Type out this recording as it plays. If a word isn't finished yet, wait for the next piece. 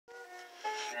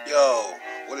Yo,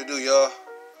 what it do, y'all?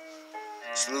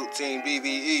 Salute Team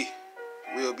BVE,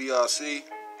 Real BRC,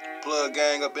 Plug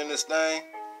Gang up in this thing,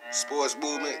 Sports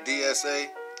Movement, DSA,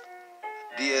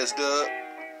 DS Dub.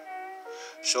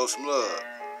 Show some love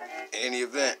in any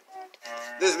event.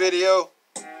 This video,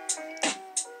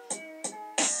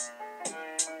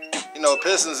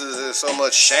 Pistons is in so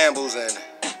much shambles and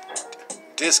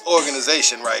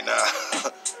disorganization right now.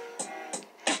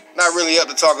 Not really up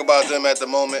to talk about them at the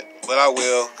moment, but I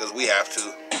will, because we have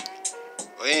to.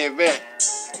 But in any event,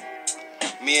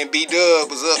 me and B-Dub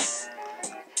was up.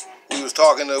 We was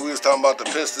talking about the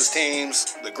Pistons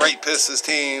teams, the great Pistons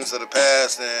teams of the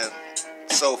past and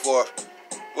so forth.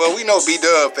 Well, we know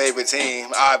B-Dub favorite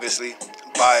team, obviously.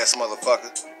 Biased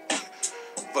motherfucker.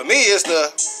 For me, it's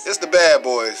the bad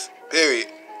boys, period.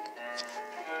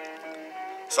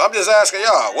 So I'm just asking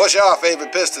y'all, what's y'all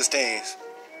favorite Pistons teams?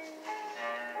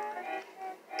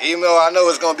 Even though I know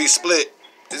it's going to be split,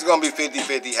 it's going to be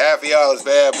 50-50. Half of y'all is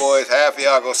bad boys, half of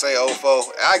y'all going to say 0-4.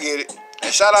 I get it.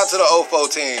 And shout out to the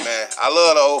 0-4 team, man. I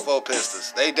love the 0-4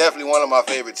 Pistons. They definitely one of my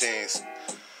favorite teams.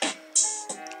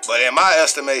 But in my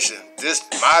estimation,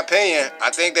 just my opinion, I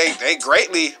think they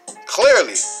greatly,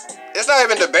 clearly, it's not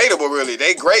even debatable really,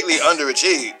 they greatly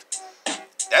underachieved.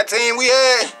 That team we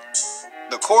had,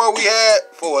 the core we had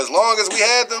for as long as we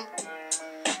had them,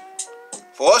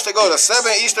 for us to go to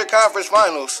 7 Eastern Conference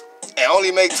Finals and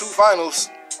only make 2 finals,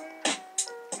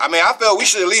 I mean, I felt we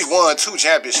should at least won 2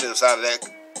 championships out of that.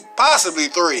 Possibly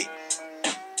 3.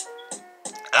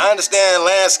 I understand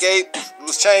landscape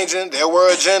was changing. There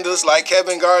were agendas, like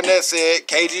Kevin Garnett said.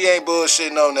 KG ain't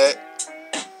bullshitting on that.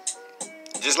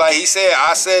 Just like he said,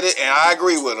 I said it, and I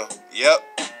agree with him. Yep.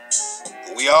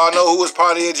 We all know who was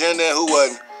part of the agenda and who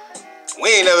wasn't.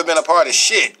 We ain't never been a part of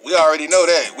shit. We already know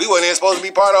that. We wasn't even supposed to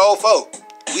be part of 04.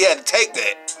 We had to take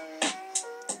that.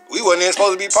 We wasn't even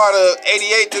supposed to be part of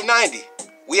 88 through 90.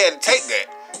 We had to take that.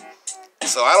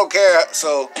 So I don't care.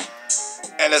 So,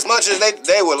 and as much as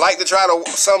they would like to try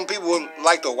to, some people would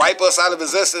like to wipe us out of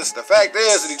existence, the fact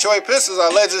is the Detroit Pistons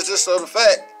are legends just so the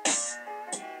fact.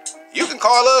 You can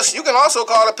also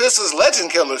call the Pistons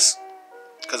legend killers.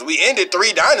 Because we ended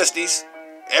 3 dynasties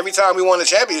every time we won a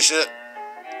championship.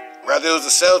 Whether it was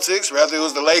the Celtics, whether it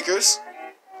was the Lakers.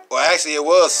 Well, actually, it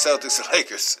was Celtics and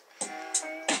Lakers.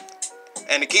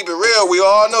 And to keep it real, we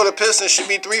all know the Pistons should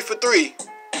be 3 for 3.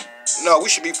 No, we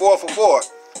should be 4 for 4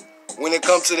 when it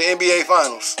comes to the NBA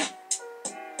Finals.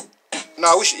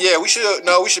 No, we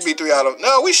should be 3 out of.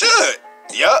 No, we should.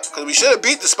 Yup, because we should have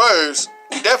beat the Spurs.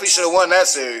 We definitely should have won that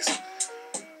series.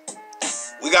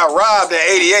 We got robbed at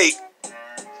 88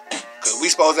 because we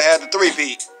supposed to have the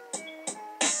 3-peat.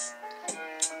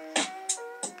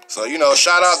 So,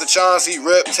 shout out to Chauncey,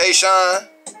 Rip, Tayshaun,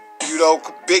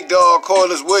 Big Dog,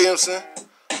 Corliss Williamson,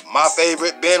 my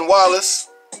favorite, Ben Wallace.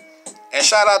 And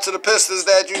shout out to the Pistons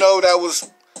that,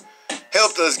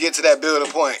 helped us get to that building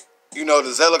point. The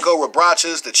Zellico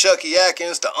Rabrachas, the Chucky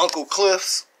Atkins, the Uncle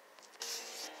Cliffs.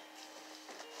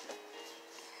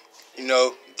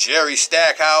 Jerry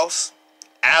Stackhouse,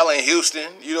 Allen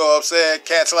Houston, you know what I'm saying?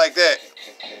 Cats like that.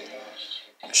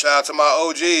 And shout out to my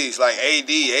OGs like AD,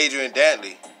 Adrian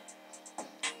Dantley.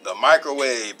 The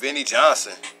Microwave, Vinnie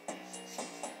Johnson.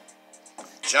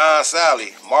 John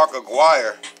Sally, Mark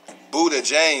Aguirre, Buddha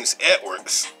James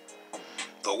Edwards.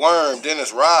 The Worm,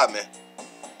 Dennis Rodman.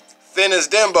 Finis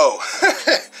Dembo.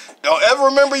 Don't ever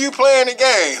remember you playing the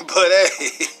game, but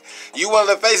hey, you one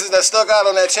of the faces that stuck out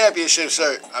on that championship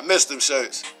shirt. I missed them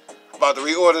shirts. About to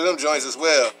reorder them joints as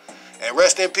well. And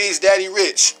rest in peace, Daddy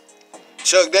Rich.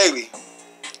 Chuck Daly.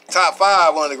 Top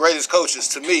 5, one of the greatest coaches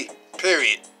to me,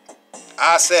 period.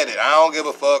 I said it. I don't give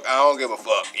a fuck. I don't give a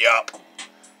fuck. Yup.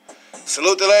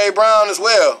 Salute to Larry Brown as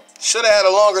well. Should have had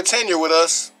a longer tenure with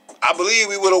us. I believe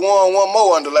we would have won 1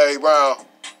 more under Larry Brown.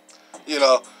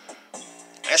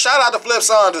 And shout out to Flip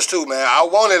Saunders too, man. I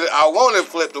wanted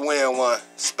Flip to win one,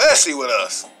 especially with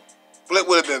us. Flip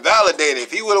would have been validated.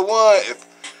 If he would have won,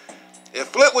 if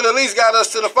Flip would have at least got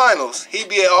us to the finals, he'd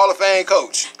be an Hall of Fame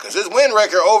coach. Because his win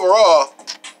record overall,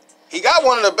 he got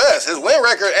one of the best. His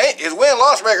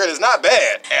win-loss record is not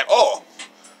bad at all.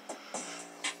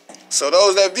 So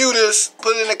those that view this,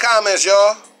 put it in the comments,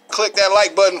 y'all. Click that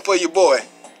like button for your boy.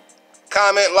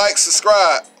 Comment, like,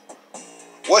 subscribe.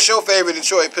 What's your favorite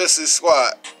Detroit Pistons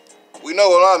squad? We know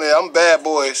what I'm in. I'm bad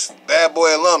boys. Bad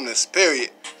boy alumnus,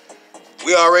 period.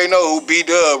 We already know who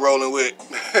B-Dub rolling with.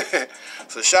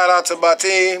 So shout out to my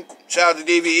team. Shout out to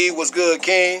DVE. What's good,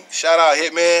 King? Shout out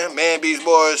Hitman, Man Beast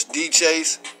Boys, D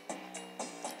Chase,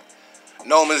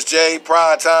 Nomas J,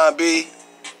 Pride Time B,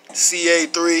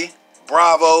 CA3,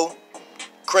 Bravo,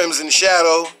 Crimson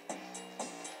Shadow,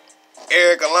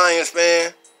 Eric Alliance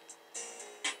Fan,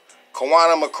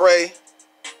 Kawana McCray,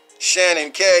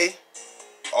 Shannon K,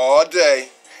 all day.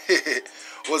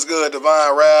 What's good,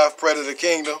 Divine Wrath, Predator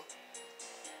Kingdom,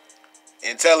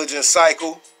 Intelligent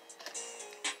Cycle,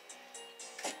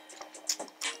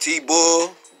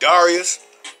 T-Bull, Darius.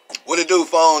 What it do,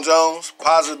 Phone Jones,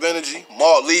 Positive Energy,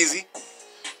 Malt Leezy.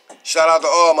 Shout out to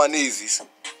all my Neezies.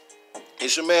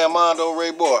 It's your man Mondo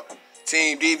Ray Boy,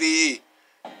 Team DVE.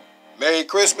 Merry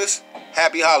Christmas,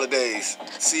 Happy Holidays.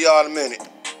 See y'all in a minute.